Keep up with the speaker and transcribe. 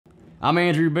I'm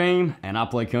Andrew Beam, and I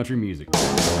play country music.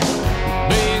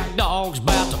 Big dog's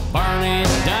about to burn it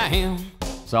down.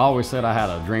 So I always said I had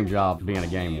a dream job being a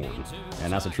game warden,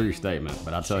 and that's a true statement.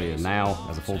 But I tell you now,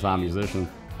 as a full-time musician,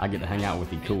 I get to hang out with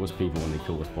the coolest people in the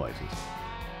coolest places.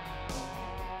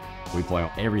 We play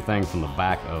everything from the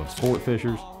back of sport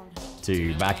fishers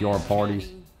to backyard parties,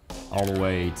 all the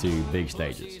way to big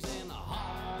stages.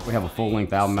 We have a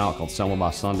full-length album out called Selma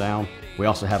by Sundown. We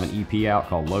also have an EP out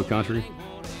called Low Country,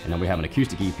 and then we have an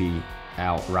acoustic EP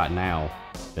out right now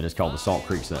that is called the Salt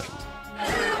Creek Sessions.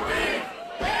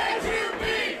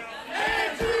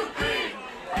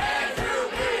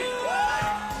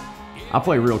 I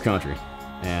play real country,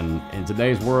 and in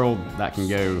today's world, that can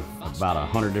go about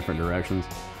 100 different directions.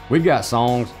 We've got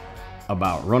songs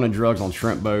about running drugs on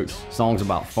shrimp boats, songs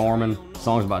about farming,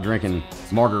 songs about drinking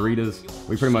margaritas.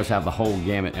 We pretty much have the whole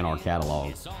gamut in our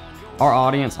catalog. Our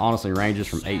audience honestly ranges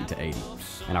from 8 to 80,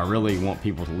 and I really want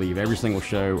people to leave every single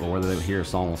show, or whether they hear a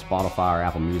song on Spotify or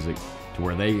Apple Music, to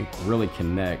where they really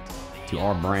connect to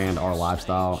our brand, our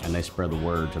lifestyle, and they spread the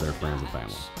word to their friends and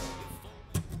family.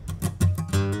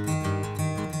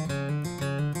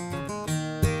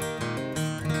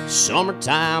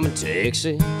 Summertime in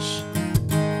Texas.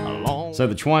 So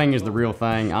the twang is the real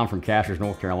thing. I'm from Casters,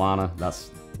 North Carolina. That's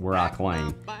where I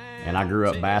claim. And I grew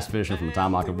up bass fishing from the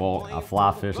time I could walk. I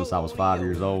fly fished since I was 5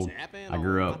 years old. I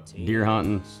grew up deer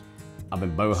hunting. I've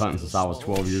been bow hunting since I was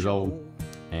 12 years old.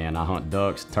 And I hunt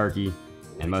ducks, turkey,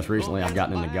 and most recently I've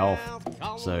gotten into golf.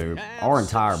 So our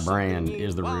entire brand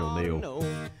is the real deal.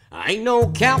 I ain't no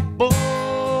cowboy,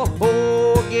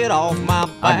 get off my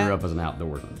back. I grew up as an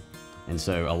outdoorsman. And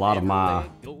so a lot of my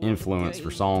influence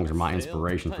for songs, or my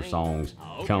inspiration for songs,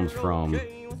 comes from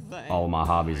all of my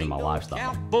hobbies and my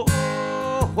lifestyle.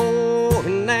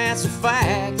 And that's a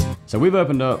fact. So we've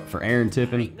opened up for Aaron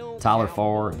Tippin, Tyler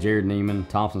Farr, Jared Neiman,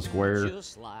 Thompson Square,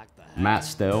 Matt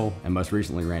Stell, and most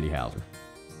recently Randy Houser.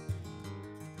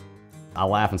 I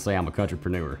laugh and say I'm a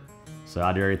countrypreneur. So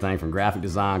I do everything from graphic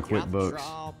design,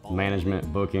 QuickBooks,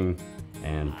 management, booking,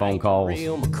 and phone calls.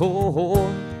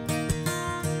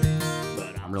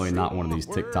 I'm really not one of these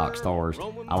TikTok stars.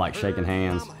 I like shaking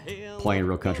hands, playing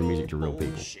real country music to real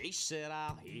people.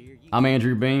 I'm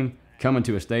Andrew Beam, coming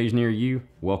to a stage near you.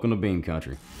 Welcome to Beam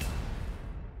Country.